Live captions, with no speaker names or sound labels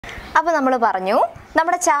അപ്പോൾ നമ്മൾ പറഞ്ഞു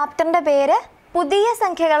നമ്മുടെ ചാപ്റ്ററിൻ്റെ പേര് പുതിയ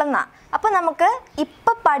സംഖ്യകളെന്നാണ്. അപ്പോൾ നമുക്ക്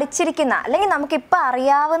ഇപ്പം പഠിച്ചിരിക്കുന്ന അല്ലെങ്കിൽ നമുക്കിപ്പോൾ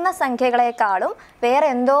അറിയാവുന്ന സംഖ്യകളെക്കാളും വേറെ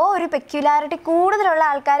എന്തോ ഒരു പെക്യുലാരിറ്റി കൂടുതലുള്ള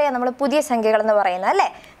ആൾക്കാരെയാണ് നമ്മൾ പുതിയ സംഖ്യകളെന്ന് പറയുന്നത് അല്ലേ.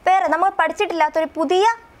 വേറെ നമ്മൾ പഠിച്ചിട്ടില്ലാത്തൊരു പുതിയ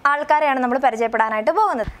ആൾക്കാരെയാണ് നമ്മൾ പരിചയപ്പെടാനായിട്ട്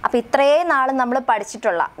പോകുന്നത്. അപ്പോൾ ഇത്രയും നാളും നമ്മൾ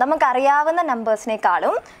പഠിച്ചിട്ടുള്ള നമുക്കറിയാവുന്ന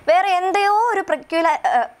നമ്പേഴ്സിനേക്കാളും വേറെ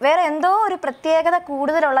എന്തോ ഒരു പ്രത്യേകത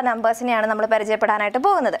കൂടുതലുള്ള നമ്പേഴ്സിനെയാണ് നമ്മൾ പരിചയപ്പെടാനായിട്ട്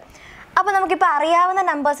പോകുന്നത്. അപ്പോൾ നമുക്കിപ്പോൾ അറിയാവുന്ന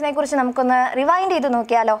നമ്പേഴ്സിനെ കുറിച്ച് നമുക്കൊന്ന് റിവൈൻഡ് ചെയ്ത്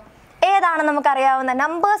നോക്കിയാലോ. ഏതാണ് നമുക്കറിയാവുന്ന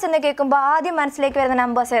നമ്പേഴ്സ് എന്ന് കേൾക്കുമ്പോൾ ആദ്യം മനസ്സിലേക്ക് വരുന്ന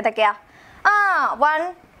നമ്പേഴ്സ് ഏതൊക്കെയാ? 1,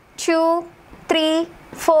 2, 3,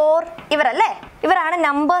 4 ഇവരല്ലേ. ഇവരാണ്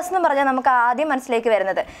നമ്പേഴ്സ് എന്ന് പറഞ്ഞാൽ നമുക്ക് ആദ്യം മനസ്സിലേക്ക്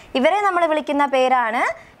വരുന്നത്. ഇവരെ നമ്മൾ വിളിക്കുന്ന പേരാണ്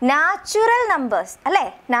നാച്ചുറൽ നമ്പേഴ്സ് അല്ലേ.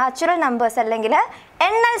 നാച്ചുറൽ നമ്പേഴ്സ് അല്ലെങ്കിൽ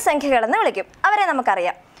എണ്ണൽ സംഖ്യകളെന്ന് വിളിക്കും. അവരെ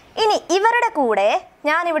നമുക്കറിയാം. ഇനി ഇവരുടെ കൂടെ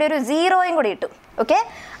ഞാനിവിടെ ഒരു 0യും കൂടി ഇട്ടു. ഓക്കെ,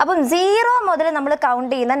 അപ്പം 0 മുതൽ നമ്മൾ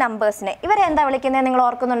കൗണ്ട് ചെയ്യുന്ന നമ്പേഴ്സിനെ ഇവരെ എന്താ വിളിക്കുന്നത് നിങ്ങൾ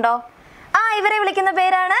ഓർക്കുന്നുണ്ടോ? ഇവരെ വിളിക്കുന്ന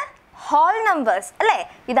പേരാണ് ഹോൾ നമ്പേഴ്സ് അല്ലേ.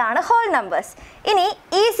 ഇതാണ് ഹോൾ നമ്പേഴ്സ്. ഇനി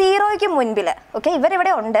ഈ 0യ്ക്ക് മുൻപിൽ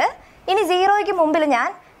ഇവരിവിടെ ഉണ്ട്. ഇനി 0യ്ക്ക് മുമ്പിൽ ഞാൻ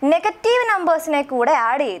നെഗറ്റീവ് നമ്പേഴ്സിനെ കൂടെ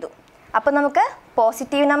ആഡ് ചെയ്തു. അപ്പം നമുക്ക്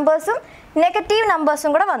പോസിറ്റീവ് നമ്പേഴ്സും നെഗറ്റീവ്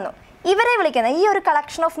നമ്പേഴ്സും കൂടെ വന്നു. ഇവരെ വിളിക്കുന്ന ഈ ഒരു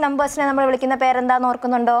കളക്ഷൻ ഓഫ് നമ്പേഴ്സിനെ നമ്മൾ വിളിക്കുന്ന പേരെന്താന്ന്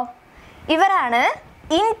ഓർക്കുന്നുണ്ടോ? ഇവരാണ്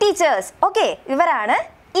ഇൻറ്റീജേഴ്സ്. ഓക്കെ, ഇവരാണ്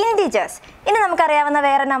ഇൻറ്റീജേഴ്സ്. ഇനി നമുക്കറിയാവുന്ന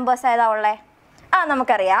വേറെ നമ്പേഴ്സ് ഏതാ ഉള്ളേ?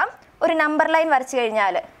 നമുക്കറിയാം. ഒരു നമ്പർ ലൈൻ വരച്ചു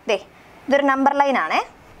കഴിഞ്ഞാൽ ഇതൊരു നമ്പർ ലൈൻ ആണേ.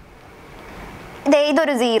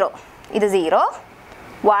 ഇതൊരു 0, ഇത് 0,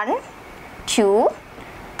 1, 2,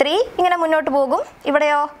 3 ഇങ്ങനെ മുന്നോട്ട് പോകും.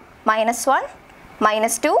 ഇവിടെയോ -1,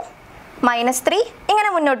 -2, -3 ഇങ്ങനെ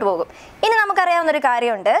മുന്നോട്ട് പോകും. ഇനി നമുക്കറിയാവുന്നൊരു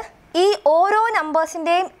കാര്യമുണ്ട്. ഈ ഓരോ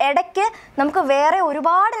നമ്പേഴ്സിൻ്റെയും ഇടയ്ക്ക് നമുക്ക് വേറെ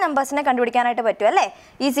ഒരുപാട് നമ്പേഴ്സിനെ കണ്ടുപിടിക്കാനായിട്ട് പറ്റും അല്ലേ.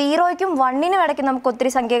 ഈ 0യ്ക്കും 1നും ഇടയ്ക്ക് നമുക്ക്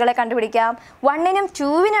ഒത്തിരി സംഖ്യകളെ കണ്ടുപിടിക്കാം. 1നും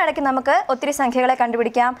 2വിനും ഇടയ്ക്ക് നമുക്ക് ഒത്തിരി സംഖ്യകളെ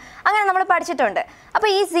കണ്ടുപിടിക്കാം. അങ്ങനെ നമ്മൾ പഠിച്ചിട്ടുണ്ട്. അപ്പോൾ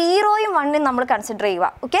ഈ 0യും 1നും നമ്മൾ കൺസിഡർ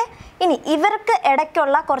ചെയ്യുക. ഓക്കെ, ഇനി ഇവർക്ക്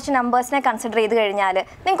ഇടയ്ക്കുള്ള കുറച്ച് നമ്പേഴ്സിനെ കൺസിഡർ ചെയ്ത് കഴിഞ്ഞാൽ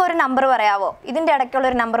നിങ്ങൾക്ക് ഒരു നമ്പർ പറയാവോ? ഇതിൻ്റെ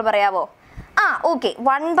ഇടയ്ക്കുള്ളൊരു നമ്പർ പറയാവോ? ഓക്കെ,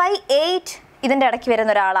 1/8 ഇതിൻ്റെ ഇടയ്ക്ക്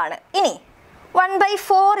വരുന്ന ഒരാളാണ്. ഇനി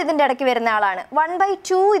 1/4 ഇതിൻ്റെ ഇടയ്ക്ക് വരുന്ന ആളാണ്.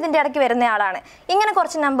 1/2 ഇതിൻ്റെ ഇടയ്ക്ക് വരുന്ന ആളാണ്. ഇങ്ങനെ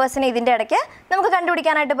കുറച്ച് നമ്പേഴ്സിനെ ഇതിൻ്റെ ഇടയ്ക്ക് നമുക്ക്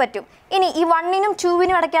കണ്ടുപിടിക്കാനായിട്ട് പറ്റും. ഇനി ഈ 1നും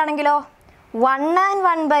 2വിനും ഇടയ്ക്കാണെങ്കിലോ 1 and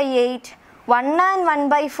 1/8, 1 and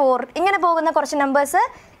 1/4 ഇങ്ങനെ പോകുന്ന കുറച്ച് നമ്പേഴ്സ്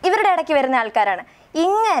ഇവരുടെ ഇടയ്ക്ക് വരുന്ന ആൾക്കാരാണ്.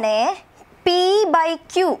 ഇങ്ങനെ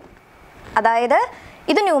P/Q, അതായത്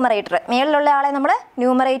ഇത് ന്യൂമറേറ്റർ. മേളിലുള്ള ആളെ നമ്മൾ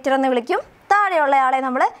ന്യൂമറേറ്റർ എന്ന് വിളിക്കും. താഴെയുള്ള ആളെ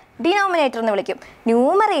നമ്മൾ ഡിനോമിനേറ്റർ എന്ന് വിളിക്കും.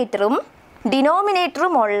 ന്യൂമറേറ്ററും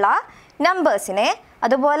ഡിനോമിനേറ്ററും ഉള്ള നമ്പേഴ്സിനെ,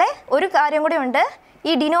 അതുപോലെ ഒരു കാര്യം കൂടി ഉണ്ട്,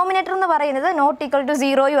 ഈ ഡിനോമിനേറ്റർ എന്ന് പറയുന്നത്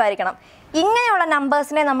 ≠0 ആയിരിക്കണം. ഇങ്ങനെയുള്ള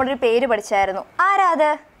നമ്പേഴ്സിനെ നമ്മളൊരു പേര് പഠിച്ചായിരുന്നു. ആരാത്?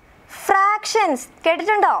 ഫ്രാക്ഷൻസ്.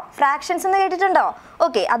 കേട്ടിട്ടുണ്ടോ? ഫ്രാക്ഷൻസ് എന്ന് കേട്ടിട്ടുണ്ടോ?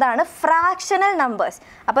 ഓക്കെ, അതാണ് ഫ്രാക്ഷണൽ നമ്പേഴ്സ്.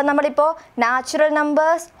 അപ്പം നമ്മളിപ്പോൾ natural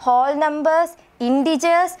numbers, whole numbers,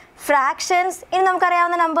 integers, fractions, ഇനി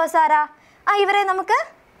നമുക്കറിയാവുന്ന നമ്പേഴ്സ് ആരാ? ഇവരെ നമുക്ക്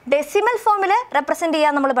ഡെസിമൽ ഫോമിൽ റെപ്രസെൻറ്റ്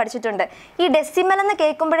ചെയ്യാൻ നമ്മൾ പഠിച്ചിട്ടുണ്ട്. ഈ ഡെസിമൽ എന്ന്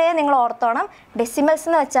കേൾക്കുമ്പോഴേ നിങ്ങൾ ഓർത്തോണം, ഡെസിമൽസ്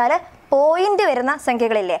എന്ന് വെച്ചാൽ പോയിന്റ് വരുന്ന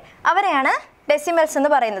സംഖ്യകളില്ലേ, അവരെയാണ് ഡെസിമൽസ് എന്ന്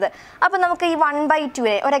പറയുന്നത്. അപ്പോൾ നമുക്ക് ഈ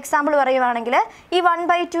 1/2നെ ഒരു എക്സാമ്പിൾ പറയുവാണെങ്കിൽ ഈ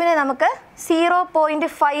 1/2നെ നമുക്ക്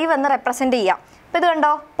 0.5 എന്ന് റെപ്രസെൻറ്റ് ചെയ്യാം. അപ്പോൾ ഇത്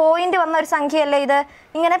കണ്ടോ, പോയിന്റ് വന്ന ഒരു സംഖ്യയല്ലേ ഇത്.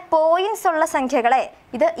 ഇങ്ങനെ പോയിന്റ്സ് ഉള്ള സംഖ്യകളെ,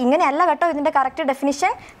 ഇത് ഇങ്ങനെയല്ല കേട്ടോ ഇതിൻ്റെ കറക്റ്റ്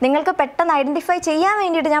ഡെഫിനിഷൻ, നിങ്ങൾക്ക് പെട്ടെന്ന് ഐഡൻറ്റിഫൈ ചെയ്യാൻ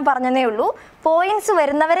വേണ്ടിയിട്ട് ഞാൻ പറഞ്ഞതേ ഉള്ളൂ. പോയിന്റ്സ്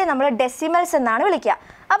വരുന്നവരെ നമ്മൾ ഡെസിമൽസ് എന്നാണ് വിളിക്കുക.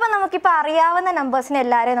 അപ്പം നമുക്കിപ്പോൾ അറിയാവുന്ന നമ്പേഴ്സിനെ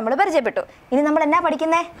എല്ലാവരെയും നമ്മൾ പരിചയപ്പെട്ടു. ഇനി നമ്മൾ എന്നാ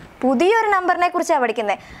പഠിക്കുന്നത്? പുതിയൊരു നമ്പറിനെ കുറിച്ചാണ്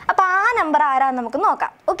പഠിക്കുന്നത്. അപ്പോൾ ആ നമ്പർ ആരാന്ന് നമുക്ക്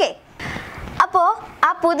നോക്കാം. ഓക്കെ, അപ്പോൾ ആ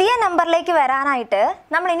പുതിയ നമ്പറിലേക്ക് വരാനായിട്ട്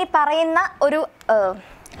നമ്മൾ ഇനി പറയുന്ന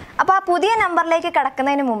അപ്പോൾ ആ പുതിയ നമ്പറിലേക്ക്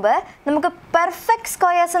കടക്കുന്നതിന് മുമ്പ് നമുക്ക് പെർഫെക്റ്റ്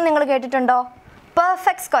സ്ക്വയേഴ്സ് നിങ്ങൾ കേട്ടിട്ടുണ്ടോ?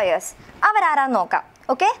 പെർഫെക്റ്റ് സ്ക്വയേഴ്സ് അവരാരാന്ന് നോക്കാം.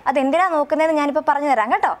 ഓക്കെ, അതെന്തിനാണ് നോക്കുന്നതെന്ന് ഞാനിപ്പോൾ പറഞ്ഞു തരാം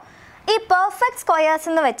കേട്ടോ. ഈ പെർഫെക്റ്റ് സ്ക്വയേഴ്സ്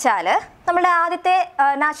എന്ന് വെച്ചാൽ നമ്മുടെ ആദ്യത്തെ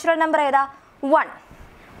നാച്ചുറൽ നമ്പർ ഏതാ? 1.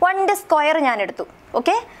 1ൻ്റെ സ്ക്വയർ ഞാൻ എടുത്തു.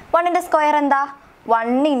 ഓക്കെ, 1ൻ്റെ സ്ക്വയർ എന്താ?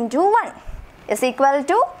 1 × 1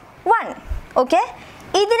 = 1. ഓക്കെ,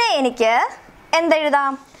 ഇതിനെ എനിക്ക്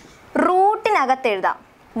എന്തെഴുതാം? റൂട്ടിനകത്ത് എഴുതാം.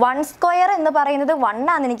 1² എന്ന് പറയുന്നത് 1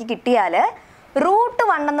 ആണെന്ന് എനിക്ക് കിട്ടിയാൽ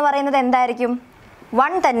 √1 എന്ന് പറയുന്നത് എന്തായിരിക്കും?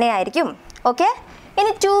 1 തന്നെ ആയിരിക്കും. ഓക്കെ,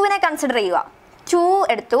 ഇനി 2വിനെ കൺസിഡർ ചെയ്യുക. 2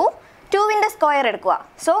 എടുത്തു, 2ൻ്റെ സ്ക്വയർ എടുക്കുക.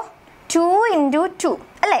 സോ 2 × 2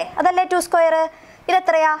 അല്ലേ, അതല്ലേ 2².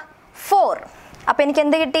 ഇതെത്രയാ? 4. അപ്പോൾ എനിക്ക്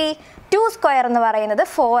എന്ത് കിട്ടി? 2² എന്ന് പറയുന്നത്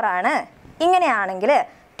 4 ആണ്. ഇങ്ങനെയാണെങ്കിൽ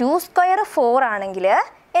 2² 4 ആണെങ്കിൽ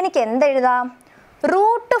എനിക്ക് എന്തെഴുതാം?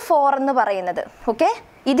 √4 എന്ന് പറയുന്നത്. ഓക്കെ,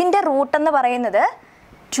 ഇതിൻ്റെ റൂട്ട് എന്ന് പറയുന്നത്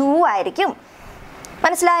 2 ആയിരിക്കും.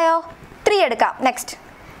 മനസ്സിലായോ? 3 എടുക്കാം. നെക്സ്റ്റ്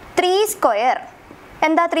 3²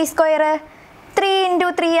 എന്താ? 3² 3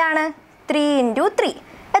 × 3 ആണ്. 3 × 3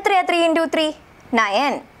 എത്രയാ? 3 × 3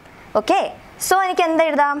 9. ഓക്കെ, സോ എനിക്ക് എന്താ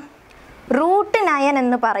എഴുതാം? √9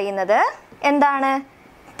 എന്ന് പറയുന്നത് എന്താണ്?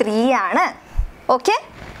 3 ആണ്. ഓക്കെ,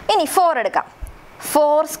 ഇനി 4 എടുക്കാം.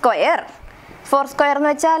 4 സ്ക്വയർ. 4 സ്ക്വയർ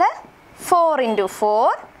എന്ന് വെച്ചാൽ 4 ×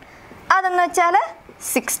 4, അതെന്ന് വെച്ചാൽ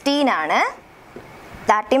 16 ആണ്.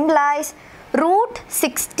 ദാറ്റ് ഇംപ്ലൈസ്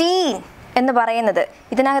 √16 എന്ന് പറയുന്നത്,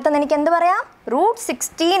 ഇതിനകത്ത് നിന്ന് എനിക്ക് എന്ത് പറയാം?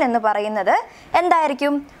 √16 എന്ന് പറയുന്നത്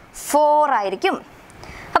എന്തായിരിക്കും? 4 ആയിരിക്കും.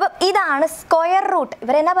 അപ്പം ഇതാണ് സ്ക്വയർ റൂട്ട്.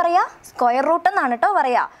 ഇവരെന്നാ പറയുക? സ്ക്വയർ റൂട്ട് എന്നാണ് കേട്ടോ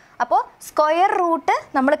പറയുക. അപ്പോൾ സ്ക്വയർ റൂട്ട്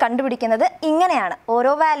നമ്മൾ കണ്ടുപിടിക്കുന്നത് ഇങ്ങനെയാണ്,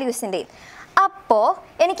 ഓരോ വാല്യൂസിൻ്റെയും. അപ്പോൾ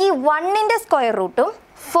എനിക്ക് ഈ 1ൻ്റെ സ്ക്വയർ റൂട്ടും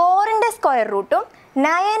 4ൻ്റെ സ്ക്വയർ റൂട്ടും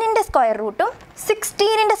 9ൻ്റെ സ്ക്വയർ റൂട്ടും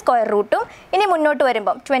 16ൻ്റെ സ്ക്വയർ റൂട്ടും ഇനി മുന്നോട്ട്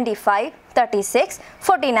വരുമ്പം 25, 36,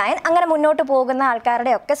 49 അങ്ങനെ മുന്നോട്ട് പോകുന്ന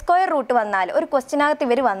ആൾക്കാരുടെ ഒക്കെ സ്ക്വയർ റൂട്ട് വന്നാൽ, ഒരു ക്വസ്റ്റ്യനകത്ത്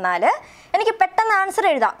ഇവർ വന്നാൽ എനിക്ക് പെട്ടെന്ന് ആൻസർ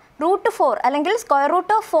എഴുതാം. √4 അല്ലെങ്കിൽ സ്ക്വയർ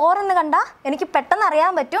റൂട്ട് ഓഫ് 4 എന്ന് കണ്ടാൽ എനിക്ക് പെട്ടെന്ന്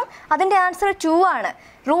അറിയാൻ പറ്റും അതിൻ്റെ ആൻസർ 2 ആണ്.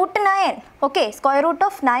 √9, ഓക്കെ, സ്ക്വയർ റൂട്ട്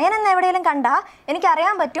ഓഫ് 9 എന്ന് എവിടെയെങ്കിലും കണ്ടാൽ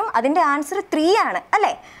എനിക്കറിയാൻ പറ്റും അതിൻ്റെ ആൻസർ 3 ആണ്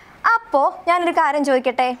അല്ലേ? അപ്പോൾ ഞാനൊരു കാര്യം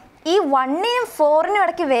ചോദിക്കട്ടെ, ഈ 1നും 4നും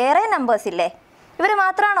ഇടയ്ക്ക് വേറെ നമ്പേഴ്സ് ഇല്ലേ? ഇവർ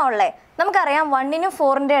മാത്രമാണോ ഉള്ളത്? നമുക്കറിയാം 1നും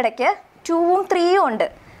 4ൻ്റെ ഇടയ്ക്ക് 2ഉം 3ഉം ഉണ്ട്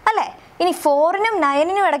അല്ലേ? ഇനി 4നും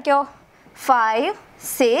 9നും ഇടയ്ക്കോ 5,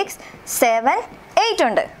 6, 7, 8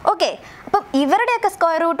 ഉണ്ട്. ഓക്കെ, അപ്പം ഇവരുടെയൊക്കെ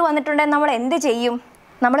സ്ക്വയർ റൂട്ട് വന്നിട്ടുണ്ടെങ്കിൽ നമ്മൾ എന്ത് ചെയ്യും?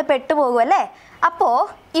 നമ്മൾ പെട്ടുപോകും അല്ലേ? അപ്പോൾ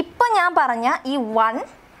ഇപ്പം ഞാൻ പറഞ്ഞ ഈ 1,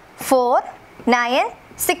 4, 9,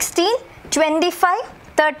 16, 25,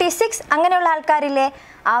 36 അങ്ങനെയുള്ള ആൾക്കാരില്ലേ,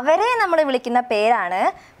 അവരെ നമ്മൾ വിളിക്കുന്ന പേരാണ്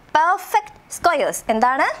പെർഫെക്റ്റ് സ്ക്വയേഴ്സ്.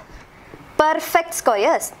 എന്താണ്? Perfect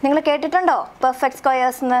squares. നിങ്ങൾ കേട്ടിട്ടുണ്ടോ പെർഫെക്റ്റ്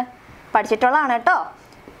സ്ക്വയേഴ്സ് എന്ന്? പഠിച്ചിട്ടുള്ളതാണ് കേട്ടോ.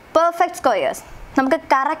 പെർഫെക്റ്റ് സ്ക്വയേഴ്സ് നമുക്ക്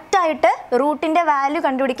കറക്റ്റായിട്ട് റൂട്ടിൻ്റെ വാല്യൂ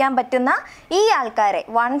കണ്ടുപിടിക്കാൻ പറ്റുന്ന ഈ ആൾക്കാരെ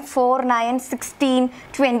 1, 4, 9, 16,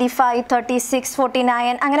 25, 36,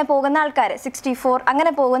 49 അങ്ങനെ പോകുന്ന ആൾക്കാർ, 64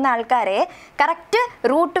 അങ്ങനെ പോകുന്ന ആൾക്കാരെ, കറക്റ്റ്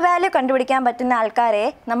റൂട്ട് വാല്യൂ കണ്ടുപിടിക്കാൻ പറ്റുന്ന ആൾക്കാരെ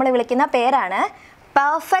നമ്മൾ വിളിക്കുന്ന പേരാണ്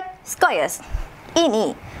പെർഫെക്റ്റ് സ്ക്വയേഴ്സ്. ഇനി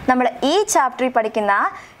നമ്മൾ ഈ ചാപ്റ്ററിൽ പഠിക്കുന്ന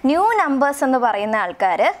ന്യൂ നമ്പേഴ്സ് എന്ന് പറയുന്ന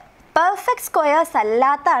ആൾക്കാർ പെർഫെക്റ്റ് സ്ക്വയേഴ്സ്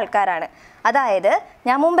അല്ലാത്ത ആൾക്കാരാണ്. അതായത്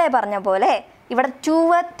ഞാൻ മുമ്പേ പറഞ്ഞ പോലെ ഇവിടെ 2,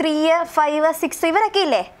 3, 5, 6 ഇവരൊക്കെ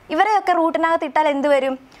ഇല്ലേ, ഇവരെയൊക്കെ റൂട്ടിനകത്ത് ഇട്ടാൽ എന്ത്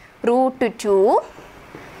വരും? √2,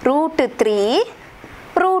 √3,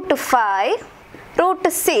 √5,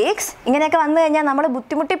 √6 ഇങ്ങനെയൊക്കെ വന്നു കഴിഞ്ഞാൽ നമ്മൾ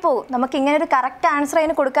ബുദ്ധിമുട്ടിപ്പോകും. നമുക്ക് ഇങ്ങനെ ഒരു കറക്റ്റ് ആൻസർ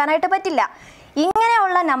അതിന് കൊടുക്കാനായിട്ട് പറ്റില്ല.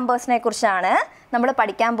 ഇങ്ങനെയുള്ള നമ്പേഴ്സിനെ കുറിച്ചാണ് നമ്മൾ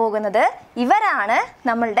പഠിക്കാൻ പോകുന്നത്. ഇവരാണ്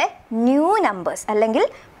നമ്മളുടെ ന്യൂ നമ്പേഴ്സ് അല്ലെങ്കിൽ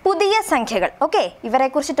പുതിയ സംഖ്യകൾ. ഓക്കെ, ഇവരെ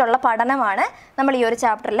കുറിച്ചിട്ടുള്ള പഠനമാണ് നമ്മൾ ഈ ഒരു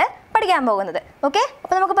ചാപ്റ്ററിൽ പഠിക്കാൻ പോകുന്നത്. ഓക്കെ,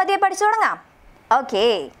 അപ്പോൾ നമുക്ക് പതിയെ പഠിച്ചു തുടങ്ങാം. ഓക്കെ,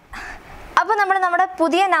 അപ്പോൾ നമ്മൾ നമ്മുടെ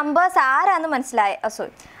പുതിയ നമ്പേഴ്സ് ആരാന്ന് മനസ്സിലായി.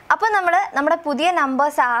 അപ്പോൾ നമ്മൾ നമ്മുടെ പുതിയ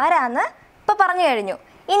നമ്പേഴ്സ് ആരാന്ന് ഇപ്പോൾ പറഞ്ഞു കഴിഞ്ഞു.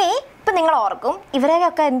 ഇനി ഇപ്പം നിങ്ങൾ ഓർക്കും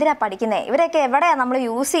ഇവരെയൊക്കെ എന്തിനാണ് പഠിക്കുന്നത്, ഇവരെയൊക്കെ എവിടെയാണ് നമ്മൾ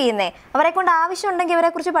യൂസ് ചെയ്യുന്നത്, അവരെ കൊണ്ട് ആവശ്യമുണ്ടെങ്കിൽ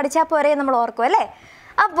ഇവരെക്കുറിച്ച് പഠിച്ചാൽ പോരെ നമ്മൾ ഓർക്കും അല്ലേ?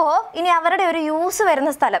 അപ്പോൾ ഇനി അവരുടെ ഒരു യൂസ് വരുന്ന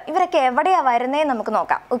സ്ഥലം ഇവരൊക്കെ എവിടെയാണ് വരുന്നതെന്ന് നമുക്ക്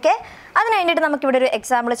നോക്കാം. ഓക്കെ, അതിന് വേണ്ടിയിട്ട് നമുക്കിവിടെ ഒരു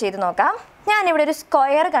എക്സാമ്പിൾ ചെയ്ത് നോക്കാം. ഞാനിവിടെ ഒരു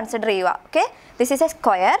സ്ക്വയർ കൺസിഡർ ചെയ്യുക. Okay, this is A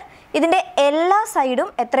square. ഇതിൻ്റെ എല്ലാ സൈഡും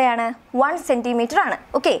എത്രയാണ്? 1 സെൻറ്റിമീറ്റർ ആണ്.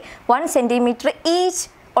 ഓക്കെ, 1 സെൻറ്റിമീറ്റർ ഈച്ച്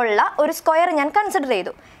ഉള്ള ഒരു സ്ക്വയർ ഞാൻ കൺസിഡർ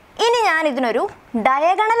ചെയ്തു. ഇനി ഞാൻ ഇതിനൊരു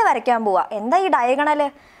ഡയഗണൽ വരയ്ക്കാൻ പോവാം. എന്താ ഈ ഡയഗണൽ?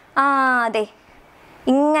 അതെ,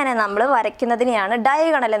 ഇങ്ങനെ നമ്മൾ വരയ്ക്കുന്നതിനെയാണ്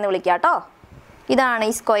ഡയഗണൽ എന്ന് വിളിക്കുക കേട്ടോ. ഇതാണ്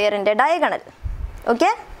ഈ സ്ക്വയറിൻ്റെ ഡയഗണൽ. ഓക്കെ,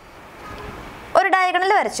 ഒരു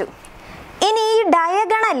ഡയഗണൽ വരച്ചു. ഇനി ഈ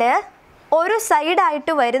ഡയഗണൽ ഒരു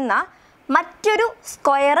സൈഡായിട്ട് വരുന്ന മറ്റൊരു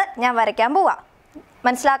സ്ക്വയർ ഞാൻ വരയ്ക്കാൻ പോവാം.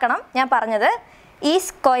 മനസ്സിലാക്കണം ഞാൻ പറഞ്ഞത്. ഈ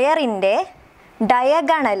സ്ക്വയറിൻ്റെ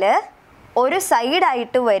ഡയഗണൽ ഒരു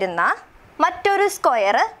സൈഡായിട്ട് വരുന്ന മറ്റൊരു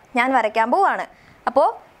സ്ക്വയർ ഞാൻ വരയ്ക്കാൻ പോവാണ്. അപ്പോൾ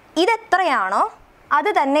ഇതെത്രയാണോ അത്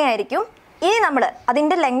തന്നെയായിരിക്കും ഇനി നമ്മൾ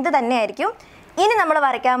അതിൻ്റെ ലെങ്ത് തന്നെയായിരിക്കും ഇനി നമ്മൾ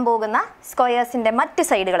വരയ്ക്കാൻ പോകുന്ന സ്ക്വയേഴ്സിൻ്റെ മറ്റ്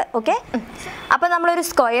സൈഡുകൾ. ഓക്കെ, അപ്പോൾ നമ്മളൊരു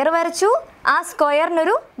സ്ക്വയർ വരച്ചു, ആ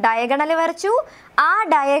സ്ക്വയറിനൊരു ഡയഗണൽ വരച്ചു, ആ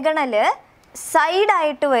ഡയഗണൽ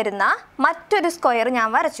സൈഡായിട്ട് വരുന്ന മറ്റൊരു സ്ക്വയർ ഞാൻ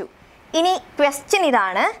വരച്ചു. ഇനി ക്വസ്റ്റ്യൻ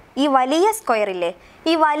ഇതാണ്, ഈ വലിയ സ്ക്വയർ ഇല്ലേ,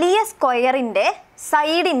 ഈ വലിയ സ്ക്വയറിൻ്റെ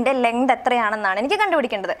സൈഡിൻ്റെ ലെങ്ത് എത്രയാണെന്നാണ് എനിക്ക്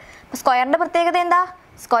കണ്ടുപിടിക്കേണ്ടത്. അപ്പോൾ സ്ക്വയറിൻ്റെ പ്രത്യേകത എന്താ?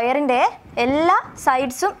 സ്ക്വയറിൻ്റെ എല്ലാ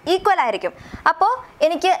സൈഡ്സും ഈക്വൽ ആയിരിക്കും. അപ്പോൾ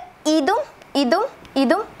എനിക്ക് ഇതും ഇതും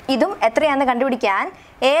ഇതും ഇതും എത്രയാണെന്ന് കണ്ടുപിടിക്കാൻ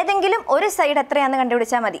ഏതെങ്കിലും ഒരു സൈഡ് എത്രയാണെന്ന്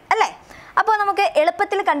കണ്ടുപിടിച്ചാൽ മതി അല്ലേ? അപ്പോൾ നമുക്ക്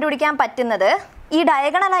എളുപ്പത്തിൽ കണ്ടുപിടിക്കാൻ പറ്റുന്നത് ഈ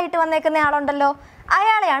ഡയഗണലായിട്ട് വന്നേക്കുന്ന ആളുണ്ടല്ലോ,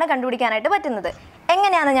 അയാളെയാണ് കണ്ടുപിടിക്കാനായിട്ട് പറ്റുന്നത്.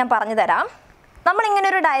 എങ്ങനെയാണെന്ന് ഞാൻ പറഞ്ഞു തരാം. നമ്മളിങ്ങനെ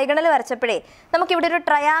ഒരു ഡയഗണൽ വരച്ചപ്പോഴേ നമുക്കിവിടെ ഒരു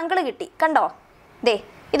ട്രയാങ്കിൾ കിട്ടി. കണ്ടോ? ദേ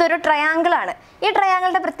ഇതൊരു ട്രയാങ്കിളാണ്. ഈ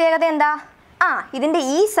ട്രയാങ്കിളിൻ്റെ പ്രത്യേകത എന്താ? ഇതിൻ്റെ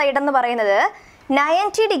ഈ സൈഡ് എന്ന് പറയുന്നത്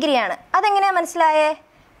 90 ഡിഗ്രിയാണ്. അതെങ്ങനെയാണ് മനസ്സിലായേ?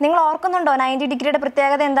 നിങ്ങൾ ഓർക്കുന്നുണ്ടോ 90 ഡിഗ്രിയുടെ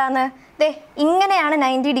പ്രത്യേകത എന്താണെന്ന്? ദേ ഇങ്ങനെയാണ്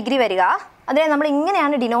 90 ഡിഗ്രി വരിക. അതിനെ നമ്മൾ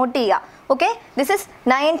ഇങ്ങനെയാണ് ഡിനോട്ട് ചെയ്യുക. Okay, this is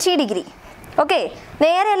 90 degree. Okay,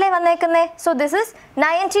 നേരെയല്ലേ വന്നേക്കുന്നേ? So this is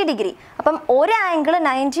 90 degree. അപ്പം ഒരു ആംഗിൾ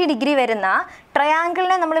 90 ഡിഗ്രി വരുന്ന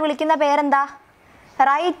ട്രയാങ്കിളിനെ നമ്മൾ വിളിക്കുന്ന പേരെന്താ?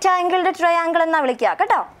 റൈറ്റ് ആംഗിൾഡ് ട്രയാങ്കിൾ എന്നാണ് വിളിക്കുക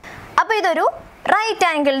കേട്ടോ. അപ്പോൾ ഇതൊരു റൈറ്റ്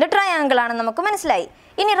ആംഗിൾഡ് ട്രയാങ്കിൾ ആണ്, നമുക്ക് മനസ്സിലായി.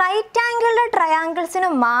 ഇനി റൈറ്റ് ആംഗിൾഡ് ട്രയാങ്കിൾസിന്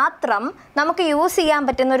മാത്രം നമുക്ക് യൂസ് ചെയ്യാൻ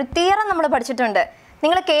പറ്റുന്ന ഒരു തിയറം നമ്മൾ പഠിച്ചിട്ടുണ്ട്.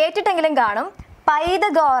 നിങ്ങൾ കേട്ടിട്ടെങ്കിലും കാണും,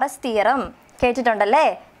 പൈതഗോറസ് തിയറം. കേട്ടിട്ടുണ്ടല്ലേ?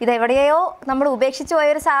 ഇതെവിടെയോ നമ്മൾ ഉപേക്ഷിച്ച്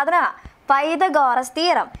പോയൊരു സാധനമാണ്, പൈതഗോറസ്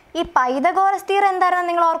തിയറം. ഈ പൈതഗോറസ് തിയറം എന്തായിരുന്നു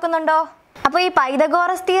നിങ്ങൾ ഓർക്കുന്നുണ്ടോ? അപ്പോൾ ഈ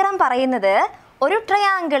പൈതഗോറസ് തിയറം പറയുന്നത് ഒരു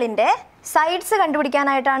ട്രയാങ്കിളിൻ്റെ സൈഡ്സ്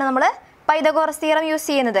കണ്ടുപിടിക്കാനായിട്ടാണ് നമ്മൾ പൈതഗോറസ് തിയറം യൂസ്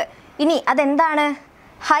ചെയ്യുന്നത്. ഇനി അതെന്താണ്?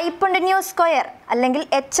 ഹൈപ്പോണ്ടന്യൂസ് സ്ക്വയർ, അല്ലെങ്കിൽ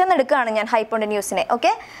എച്ച് എന്ന് എടുക്കുകയാണ് ഞാൻ ഹൈപ്പോണ്ടന്യൂസിനെ.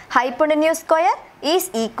 Okay, ഹൈപ്പോണ്ടന്യൂസ് square is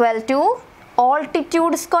equal to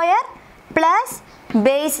altitude square plus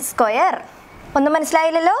base square. ഒന്നും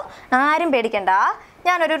മനസ്സിലായില്ലല്ലോ? ആരും പേടിക്കണ്ട,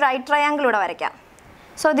 ഞാനൊരു റൈറ്റ് ട്രയാങ്കിൾ ഇവിടെ വരയ്ക്കാം.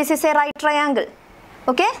 So this is A right triangle.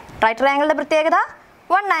 Okay, right ട്രയാങ്കിളിൻ്റെ പ്രത്യേകത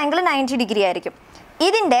വൺ ആംഗിൾ 90 ഡിഗ്രി ആയിരിക്കും.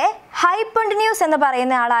 ഇതിൻ്റെ ഹൈപ്പോണ്ടന്യൂസ് എന്ന്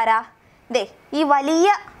പറയുന്ന ആളാരാ? ദേ ഈ വലിയ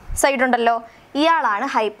സൈഡ് ഉണ്ടല്ലോ, ഇയാളാണ്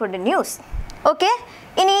ഹൈപ്പോണ്ടന്യൂസ്. ഓക്കെ,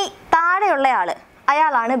 ഇനി താഴെയുള്ള ആൾ,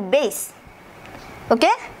 അയാളാണ് ബേസ്.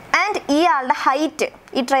 ഓക്കെ, ആൻഡ് ഇയാളുടെ ഹൈറ്റ്,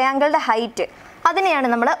 ഈ ട്രയാങ്കിളുടെ ഹൈറ്റ്, അതിനെയാണ്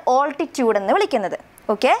നമ്മൾ ഓൾട്ടിറ്റ്യൂഡ് എന്ന് വിളിക്കുന്നത്.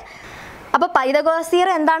 ഓക്കെ, അപ്പോൾ പൈതഗോറസ്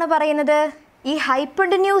തിയറം എന്താണ് പറയുന്നത്? ഈ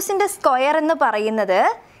ഹൈപ്പോണ്ടന്യൂസിൻ്റെ സ്ക്വയർ എന്ന് പറയുന്നത്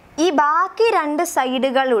ഈ ബാക്കി രണ്ട്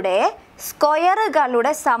സൈഡുകളുടെ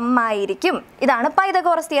സ്ക്വയറുകളുടെ സമ്മായിരിക്കും. ഇതാണ്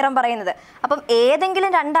പൈതഗോറസ് തിയറം പറയുന്നത്. അപ്പം ഏതെങ്കിലും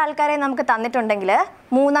രണ്ടാൾക്കാരെ നമുക്ക് തന്നിട്ടുണ്ടെങ്കിൽ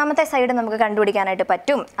മൂന്നാമത്തെ സൈഡ് നമുക്ക് കണ്ടുപിടിക്കാനായിട്ട്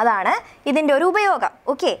പറ്റും. അതാണ് ഇതിൻ്റെ ഒരു ഉപയോഗം.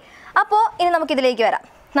 ഓക്കെ, അപ്പോൾ ഇനി നമുക്കിതിലേക്ക് വരാം.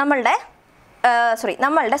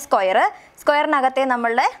 നമ്മളുടെ സ്ക്വയറിനകത്തെ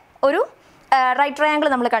നമ്മളുടെ ഒരു റൈറ്റ് ട്രയാങ്കിൾ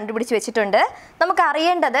നമ്മൾ കണ്ടുപിടിച്ച് വെച്ചിട്ടുണ്ട്. നമുക്ക്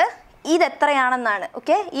അറിയേണ്ടത് ഇതെത്രയാണെന്നാണ്.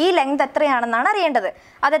 ഓക്കെ, ഈ ലെങ്ത് എത്രയാണെന്നാണ് അറിയേണ്ടത്.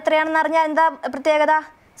 അതെത്രയാണെന്ന് അറിഞ്ഞാൽ എന്താ പ്രത്യേകത?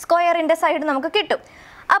 സ്ക്വയറിൻ്റെ സൈഡ് നമുക്ക് കിട്ടും.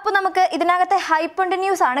 അപ്പോൾ നമുക്ക് ഇതിനകത്തെ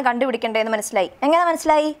ഹൈപ്പോണ്ടന്യൂസ് ആണ് കണ്ടുപിടിക്കേണ്ടതെന്ന് മനസ്സിലായി. എങ്ങനെ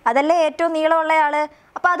മനസ്സിലായി? അതല്ലേ ഏറ്റവും നീളമുള്ള ആൾ.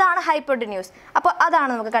 അപ്പോൾ അതാണ് ഹൈപ്പോണ്ടന്യൂസ്. അപ്പോൾ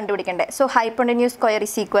അതാണ് നമുക്ക് കണ്ടുപിടിക്കേണ്ടത്. So ഹൈപ്പോണ്ടന്യൂസ് square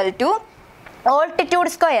is equal to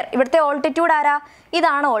altitude square. ഇവിടുത്തെ ഓൾട്ടിറ്റ്യൂഡ് ആരാ?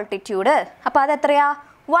 ഇതാണ് ഓൾട്ടിറ്റ്യൂഡ്. അപ്പോൾ അതെത്രയാ?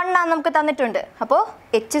 1 ആണ് നമുക്ക് തന്നിട്ടുണ്ട്. അപ്പോൾ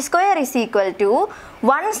H square is equal to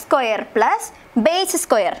 1 square plus base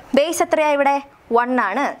square. Base എത്രയാണ് ഇവിടെ? 1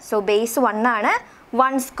 ആണ്. സോ ബേസ് 1 ആണ്,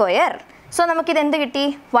 1 സ്ക്വയർ. സോ നമുക്കിത് എന്ത് കിട്ടി?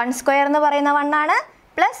 1 സ്ക്വയർ എന്ന് പറയുന്ന 1 ആണ്,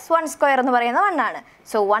 പ്ലസ് 1 സ്ക്വയർ എന്ന് പറയുന്ന 1 ആണ്.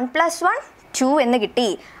 സോ 1 + 1 2 എന്ന് കിട്ടി.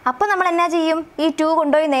 അപ്പോൾ നമ്മൾ എന്നാ ചെയ്യും? ഈ 2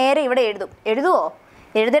 കൊണ്ടുപോയി നേരെ ഇവിടെ എഴുതും. എഴുതുമോ?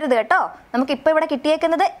 എഴുതരുത് കേട്ടോ. നമുക്കിപ്പോൾ ഇവിടെ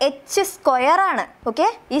കിട്ടിയേക്കുന്നത് എച്ച് സ്ക്വയർ ആണ്. ഓക്കെ,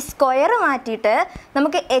 ഈ സ്ക്വയർ മാറ്റിയിട്ട്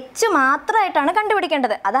നമുക്ക് എച്ച് മാത്രമായിട്ടാണ്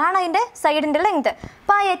കണ്ടുപിടിക്കേണ്ടത്. അതാണ് അതിൻ്റെ സൈഡിൻ്റെ ലെങ്ത്.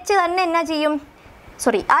 അപ്പോൾ ആ എച്ച് തന്നെ എന്നാ ചെയ്യും?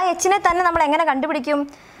 ആ എച്ചിനെ തന്നെ നമ്മൾ എങ്ങനെ കണ്ടുപിടിക്കും?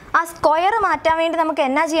 ആ സ്ക്വയർ മാറ്റാൻ വേണ്ടി നമുക്ക്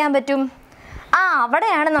എന്നാ ചെയ്യാൻ പറ്റും?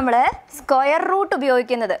 അവിടെയാണ് നമ്മൾ സ്ക്വയർ റൂട്ട്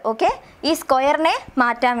ഉപയോഗിക്കുന്നത്. ഓക്കെ, ഈ സ്ക്വയറിനെ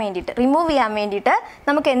മാറ്റാൻ വേണ്ടിയിട്ട്, റിമൂവ് ചെയ്യാൻ വേണ്ടിയിട്ട്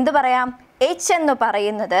നമുക്ക് എന്ത് പറയാം? എച്ച് എന്ന്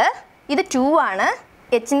പറയുന്നത് ഇത് 2 ആണ്.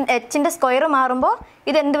 എച്ചിൻ്റെ സ്ക്വയർ മാറുമ്പോൾ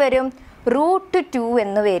ഇതെന്ത് വരും? √2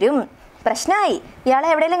 എന്ന് വരും. പ്രശ്നമായി. ഇയാളെ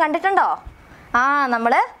എവിടെയെങ്കിലും കണ്ടിട്ടുണ്ടോ?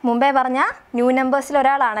 നമ്മൾ മുമ്പേ പറഞ്ഞ ന്യൂ നമ്പേഴ്സിൽ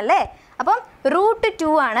ഒരാളാണല്ലേ. അപ്പം √2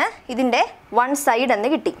 ആണ് ഇതിൻ്റെ 1 സൈഡ് എന്ന്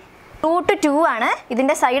കിട്ടി. √2 ആണ്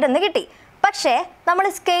ഇതിൻ്റെ സൈഡ് എന്ന് കിട്ടി. പക്ഷേ നമ്മൾ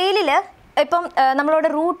സ്കെയിലിൽ ഇപ്പം നമ്മളോട്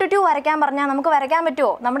 √2 വരയ്ക്കാൻ പറഞ്ഞാൽ നമുക്ക് വരയ്ക്കാൻ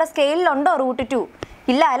പറ്റുമോ? നമ്മുടെ സ്കെയിലിലുണ്ടോ √2?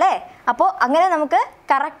 ഇല്ല അല്ലേ. അപ്പോൾ അങ്ങനെ നമുക്ക്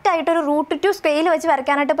കറക്റ്റായിട്ടൊരു √2 സ്കെയിൽ വെച്ച്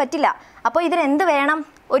വരയ്ക്കാനായിട്ട് പറ്റില്ല. അപ്പോൾ ഇതിനെന്ത് വേണം?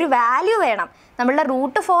 ഒരു വാല്യൂ വേണം. നമ്മളുടെ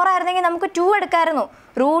 √4 ആയിരുന്നെങ്കിൽ നമുക്ക് 2 എടുക്കാമായിരുന്നു.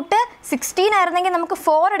 √16 ആയിരുന്നെങ്കിൽ നമുക്ക്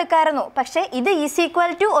 4 എടുക്കാമായിരുന്നു. പക്ഷേ ഇത് ഈസ്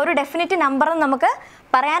ഈക്വൽ ടു ഒരു ഡെഫിനിറ്റ് നമ്പറെന്ന് നമുക്ക്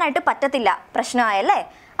പറയാനായിട്ട് പറ്റത്തില്ല. പ്രശ്നമായല്ലേ.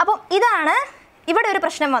 അപ്പം ഇതാണ് ഇവിടെ ഒരു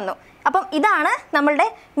പ്രശ്നം വന്നു. അപ്പം ഇതാണ് നമ്മളുടെ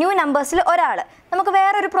ന്യൂ നമ്പേഴ്സിൽ ഒരാൾ. നമുക്ക്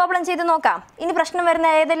വേറൊരു പ്രോബ്ലം ചെയ്ത് നോക്കാം. ഇനി പ്രശ്നം വരുന്ന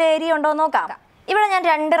ഏതെങ്കിലും ഏരിയ ഉണ്ടോ നോക്കാം. ഇവിടെ ഞാൻ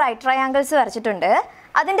 2 റൈറ്റ് ട്രയാങ്കിൾസ് വരച്ചിട്ടുണ്ട്.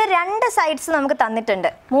 അതിൻ്റെ 2 സൈഡ്സ് നമുക്ക് തന്നിട്ടുണ്ട്.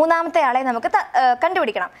 മൂന്നാമത്തെ ആളെ നമുക്ക്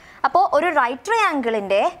കണ്ടുപിടിക്കണം. അപ്പോൾ ഒരു റൈറ്റ്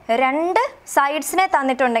ട്രയാങ്കിളിൻ്റെ 2 സൈഡ്സിനെ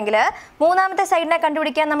തന്നിട്ടുണ്ടെങ്കിൽ മൂന്നാമത്തെ സൈഡിനെ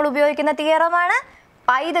കണ്ടുപിടിക്കാൻ നമ്മൾ ഉപയോഗിക്കുന്ന തിയറമാണ്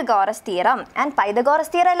Pythagoras theorem. And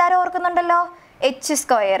Pythagoras theorem എല്ലാവരും ഓർക്കുന്നുണ്ടല്ലോ. H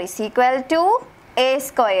square is equal to A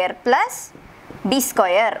square plus B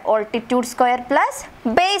square, altitude square plus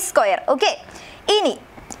base square. Okay, ഇനി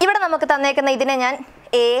ഇവിടെ നമുക്ക് തന്നേക്കുന്ന ഇതിനെ ഞാൻ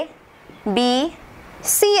എ ബി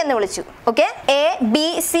സി എന്ന് വിളിച്ചു. ഓക്കെ, എ ബി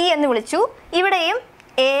സി എന്ന് വിളിച്ചു. ഇവിടെയും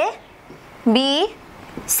എ ബി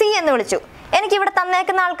സി എന്ന് വിളിച്ചു. എനിക്കിവിടെ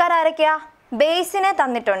തന്നേക്കുന്ന ആൾക്കാർ ആരൊക്കെയാ? ബേസിനെ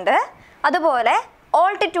തന്നിട്ടുണ്ട്, അതുപോലെ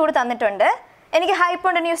ഓൾട്ടിറ്റ്യൂഡ് തന്നിട്ടുണ്ട്. എനിക്ക്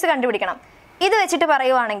ഹൈപ്പോണ്ടന്യൂസ് കണ്ടുപിടിക്കണം. ഇത് വെച്ചിട്ട്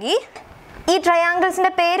പറയുവാണെങ്കിൽ ഈ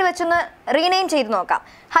ട്രയാങ്കിൾസിൻ്റെ പേര് വെച്ചൊന്ന് റീനെയിം ചെയ്ത് നോക്കാം.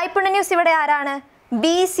 ഹൈപ്പോണ്ടന്യൂസ് ഇവിടെ ആരാണ്?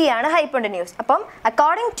 ബി സി ആണ് ഹൈപ്പോണ്ടന്യൂസ്. അപ്പം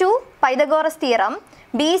according to Pythagoras theorem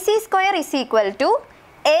B C square is equal to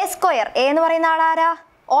A square, A എന്ന് പറയുന്ന ആളാരാ?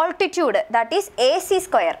 Altitude, that is A C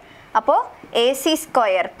square. അപ്പോൾ എ സി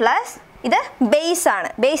സ്ക്വയർ പ്ലസ് ഇത് ബേസ് ആണ്,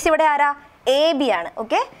 ബേസ് ഇവിടെ ആരാ? എ ബി ആണ്.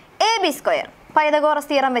 Okay, A B square. Pythagoras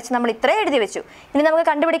theorem വെച്ച് നമ്മൾ ഇത്രയും എഴുതി വെച്ചു. ഇനി നമുക്ക്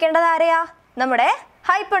കണ്ടുപിടിക്കേണ്ടത് ആരെയാ? നമ്മുടെ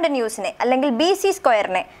ഹൈപ്പോട്ടന്യൂസിനെ അല്ലെങ്കിൽ ബി സി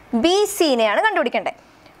സ്ക്വയറിനെ, ബി സിനെയാണ് കണ്ടുപിടിക്കേണ്ടത്.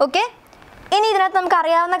 ഓക്കെ, ഇനി ഇതിനകത്ത് നമുക്ക്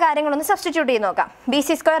അറിയാവുന്ന കാര്യങ്ങളൊന്ന് സബ്സ്റ്റിറ്റ്യൂട്ട് ചെയ്ത് നോക്കാം. ബി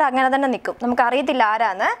സി സ്ക്വയർ അങ്ങനെ തന്നെ നിൽക്കും, നമുക്ക് അറിയത്തില്ല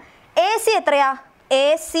ആരാന്ന്. എ സി എത്രയാ? എ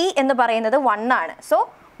സി എന്ന് പറയുന്നത് 1 ആണ്. So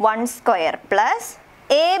 1 square plus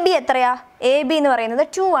A B എത്രയാ? എ ബി എന്ന് പറയുന്നത്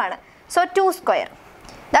 2 ആണ്. So 2 square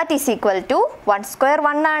that is equal to 1 square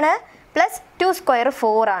 1 ആണ് പ്ലസ് 2 സ്ക്വയർ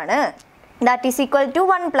 4 ആണ്. That is equal to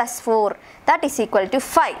 1 plus 4 that is equal to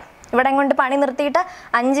 5. ഇവിടെ കൊണ്ട് പണി നിർത്തിയിട്ട്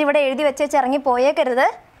 5 ഇവിടെ എഴുതി വെച്ച് ഇറങ്ങി പോയേക്കരുത്,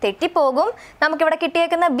 തെറ്റിപ്പോകും. നമുക്കിവിടെ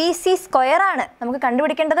കിട്ടിയേക്കുന്ന ബി സി സ്ക്വയർ ആണ്. നമുക്ക്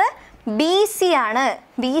കണ്ടുപിടിക്കേണ്ടത് ബി സി ആണ്.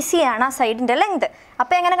 ബി സി ആണ് ആ സൈഡിൻ്റെ ലെങ്ത്.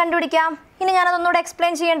 അപ്പോൾ എങ്ങനെ കണ്ടുപിടിക്കാം? ഇനി ഞാനതൊന്നുകൂടെ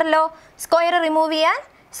എക്സ്പ്ലെയിൻ ചെയ്യേണ്ടല്ലോ. സ്ക്വയർ റിമൂവ് ചെയ്യാൻ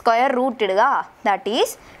സ്ക്വയർ റൂട്ട് ഇടുക. ദാറ്റ്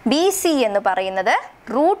ഈസ് ബി സി എന്ന് പറയുന്നത്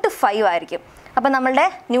 √5 ആയിരിക്കും. അപ്പോൾ നമ്മളുടെ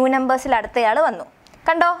ന്യൂ നമ്പേഴ്സിൽ അടുത്തയാൾ വന്നു.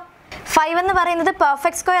 കണ്ടോ, 5 എന്ന് പറയുന്നത്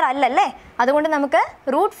പെർഫെക്റ്റ് സ്ക്വയർ അല്ലല്ലേ, അതുകൊണ്ട് നമുക്ക്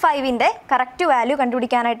 √5ൻ്റെ കറക്റ്റ് വാല്യൂ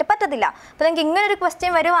കണ്ടുപിടിക്കാനായിട്ട് പറ്റത്തില്ല. അപ്പോൾ നിങ്ങൾക്ക് ഇങ്ങനൊരു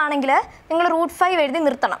ക്വസ്റ്റ്യൻ വരുവാണെങ്കിൽ നിങ്ങൾ √5 എഴുതി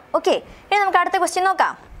നിർത്തണം. ഓക്കെ, ഇനി നമുക്ക് അടുത്ത ക്വസ്റ്റ്യൻ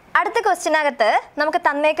നോക്കാം. അടുത്ത ക്വസ്റ്റ്യനകത്ത് നമുക്ക്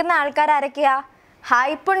തന്നേക്കുന്ന ആൾക്കാർ ആരൊക്കെയാ?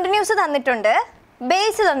 ഹൈപ്പോട്ടന്യൂസ് തന്നിട്ടുണ്ട്,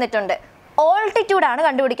 ബേസ് തന്നിട്ടുണ്ട്, ഓൾട്ടിറ്റ്യൂഡാണ്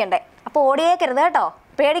കണ്ടുപിടിക്കേണ്ടത്. അപ്പോൾ ഓടിയേക്കരുത് കേട്ടോ,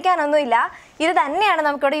 പേടിക്കാനൊന്നുമില്ല. ഇത് തന്നെയാണ്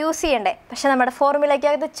നമുക്കിവിടെ യൂസ് ചെയ്യേണ്ടത്. പക്ഷെ നമ്മുടെ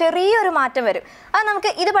ഫോർമുലയ്ക്കകത്ത് ചെറിയൊരു മാറ്റം വരും. അത് നമുക്ക്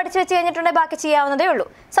ഇത് പഠിച്ചു വെച്ച് കഴിഞ്ഞിട്ടുണ്ടെങ്കിൽ ബാക്കി ചെയ്യാവുന്നതേ ഉള്ളൂ.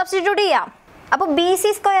 സബ്സ്റ്റിറ്റ്യൂട്ട് ചെയ്യാം. അപ്പോൾ ബി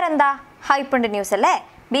സി സ്ക്വയർ എന്താ? ഹൈപ്പോട്ടന്യൂസ് അല്ലേ.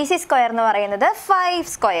 ബി സി സ്ക്വയർ എന്ന് പറയുന്നത് 5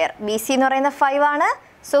 സ്ക്വയർ. ബി സി എന്ന് പറയുന്നത് 5 ആണ്.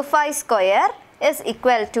 So 5 square is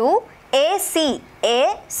equal to A C. A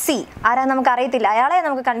C ആരാ നമുക്ക് അറിയത്തില്ല, അയാളെ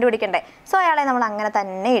നമുക്ക് കണ്ടുപിടിക്കണ്ടേ. സോ അയാളെ നമ്മൾ അങ്ങനെ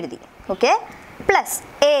തന്നെ എഴുതി. Okay, plus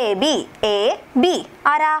A B. A B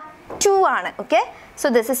ആരാ? 2 ആണ്. Okay, so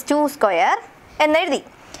this is 2 square എന്നെഴുതി.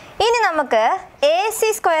 ഇനി നമുക്ക് എ സി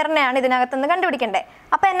സ്ക്വയറിനെയാണ് ഇതിനകത്തുനിന്ന് കണ്ടുപിടിക്കേണ്ടത്.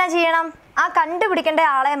 അപ്പോൾ എന്നാ ചെയ്യണം? ആ കണ്ടുപിടിക്കേണ്ട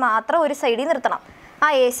ആളെ മാത്രം ഒരു സൈഡിൽ നിർത്തണം. ആ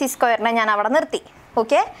എ സി സ്ക്വയറിനെ ഞാൻ അവിടെ നിർത്തി.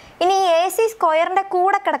 ഓക്കെ, ഇനി ഈ എ സി സ്ക്വയറിൻ്റെ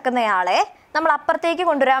കൂടെ കിടക്കുന്നയാളെ നമ്മൾ അപ്പുറത്തേക്ക്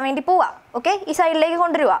കൊണ്ടുവരാൻ വേണ്ടി പോവാം. ഓക്കെ, ഈ സൈഡിലേക്ക്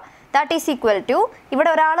കൊണ്ടുവരിക. ദാറ്റ് ഈസ് ഈക്വൽ ടു, ഇവിടെ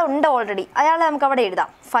ഒരാളുണ്ട് ഓൾറെഡി, അയാളെ നമുക്ക് അവിടെ എഴുതാം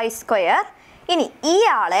 5 സ്ക്വയർ. ഇനി ഈ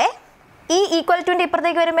ആളെ ഈ ഈക്വൽ ടുവിൻ്റെ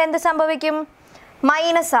ഇപ്പുറത്തേക്ക് വരുമ്പോൾ എന്ത് സംഭവിക്കും?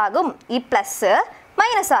 മൈനസ് ആകും. ഈ പ്ലസ്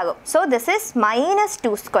മൈനസ് ആകും. So this is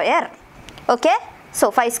 -2 square. Okay, so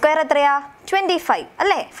 5 square എത്രയാ? 25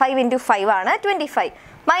 അല്ലേ. 5 × 5 ആണ് 25.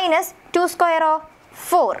 -2 സ്ക്വയറോ?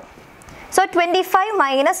 4. സോ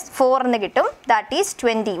 25 - 4 എന്ന് കിട്ടും. That is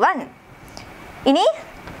 21.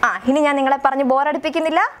 ഇനി ഞാൻ നിങ്ങളെ പറഞ്ഞ്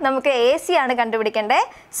ബോറടിപ്പിക്കുന്നില്ല. നമുക്ക് എ സി ആണ് കണ്ടുപിടിക്കേണ്ടത്.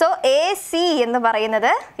 സോ എ സി എന്ന്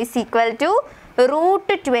പറയുന്നത് ഇസ് ഈക്വൽ ടു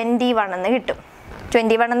 √21 എന്ന് കിട്ടും.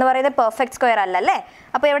 21 എന്ന് പറയുന്നത് പെർഫെക്റ്റ് സ്ക്വയർ അല്ലല്ലേ.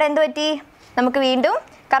 അപ്പോൾ ഇവിടെ എന്ത് പറ്റി? നമുക്ക് വീണ്ടും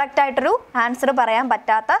കറക്റ്റായിട്ടൊരു ആൻസർ പറയാൻ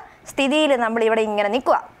പറ്റാത്ത സ്ഥിതിയിൽ നമ്മൾ ഇവിടെ ഇങ്ങനെ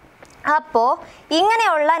നിൽക്കുക. അപ്പോൾ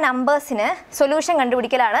ഇങ്ങനെയുള്ള നമ്പേഴ്സിന് സൊല്യൂഷൻ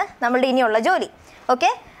കണ്ടുപിടിക്കലാണ് നമ്മളുടെ ഇനിയുള്ള ജോലി. ഓക്കെ,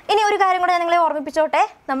 ഇനി ഒരു കാര്യം കൂടെ ഞാൻ നിങ്ങളെ ഓർമ്മിപ്പിച്ചോട്ടെ.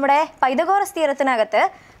 നമ്മുടെ പൈതഗോറസ് തിയറത്തിനകത്ത്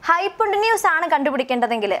ഹൈപ്പോട്ടന്യൂസ് ആണ്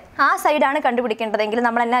കണ്ടുപിടിക്കേണ്ടതെങ്കിൽ, ആ സൈഡാണ് കണ്ടുപിടിക്കേണ്ടതെങ്കിൽ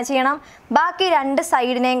നമ്മൾ എന്നാ ചെയ്യണം? ബാക്കി 2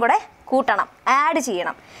 സൈഡിനെയും കൂടെ കൂട്ടണം, ആഡ്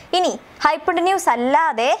ചെയ്യണം. ഇനി ഹൈപ്പോട്ടന്യൂസ്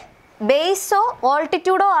അല്ലാതെ ബേസോ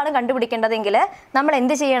ഓൾട്ടിറ്റ്യൂഡോ ആണ് കണ്ടുപിടിക്കേണ്ടതെങ്കിൽ നമ്മൾ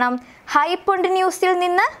എന്ത് ചെയ്യണം? ഹൈപ്പോട്ടന്യൂസിൽ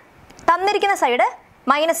നിന്ന് തന്നിരിക്കുന്ന സൈഡ്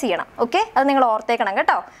മൈനസ് ചെയ്യണം. ഓക്കെ, അത് നിങ്ങൾ ഓർത്തേക്കണം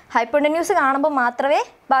കേട്ടോ. ഹൈപ്പോട്ടന്യൂസ് കാണുമ്പോൾ മാത്രമേ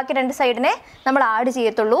ബാക്കി 2 സൈഡിനെ നമ്മൾ ആഡ്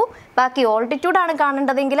ചെയ്യത്തുള്ളൂ. ബാക്കി ഓൾട്ടിറ്റ്യൂഡാണ്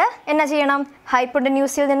കാണേണ്ടതെങ്കിൽ എന്നാ ചെയ്യണം?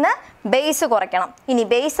 ഹൈപ്പോട്ടന്യൂസിൽ നിന്ന് ബേസ് കുറയ്ക്കണം. ഇനി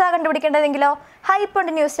ബേസാ കണ്ടുപിടിക്കേണ്ടതെങ്കിലോ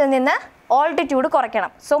ഹൈപ്പോട്ടന്യൂസിൽ നിന്ന് ഓൾട്ടിറ്റ്യൂഡ്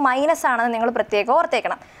കുറയ്ക്കണം. സോ മൈനസ് ആണെന്ന് നിങ്ങൾ പ്രത്യേകം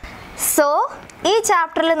ഓർത്തേക്കണം. സോ ഈ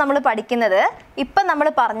ചാപ്റ്ററിൽ നമ്മൾ പഠിക്കുന്നത് ഇപ്പം നമ്മൾ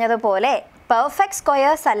പറഞ്ഞതുപോലെ പെർഫെക്റ്റ്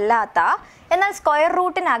സ്ക്വയേഴ്സ് അല്ലാത്ത, എന്നാൽ സ്ക്വയർ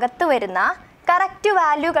റൂട്ടിനകത്ത് വരുന്ന കറക്റ്റ്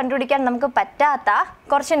വാല്യൂ കണ്ടുപിടിക്കാൻ നമുക്ക് പറ്റാത്ത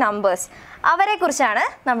കുറച്ച് നമ്പേഴ്സ്, അവരെക്കുറിച്ചാണ്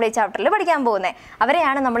നമ്മൾ ഈ ചാപ്റ്ററിൽ പഠിക്കാൻ പോകുന്നത്.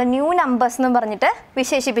 അവരെയാണ് നമ്മൾ ന്യൂ നമ്പേഴ്സ് എന്ന് പറഞ്ഞിട്ട്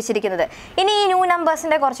വിശേഷിപ്പിച്ചിരിക്കുന്നത്. ഇനി ഈ ന്യൂ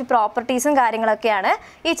നമ്പേഴ്സിൻ്റെ കുറച്ച് പ്രോപ്പർട്ടീസും കാര്യങ്ങളൊക്കെയാണ്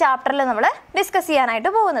ഈ ചാപ്റ്ററിൽ നമ്മൾ ഡിസ്കസ് ചെയ്യാനായിട്ട്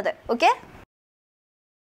പോകുന്നത്. ഓക്കെ.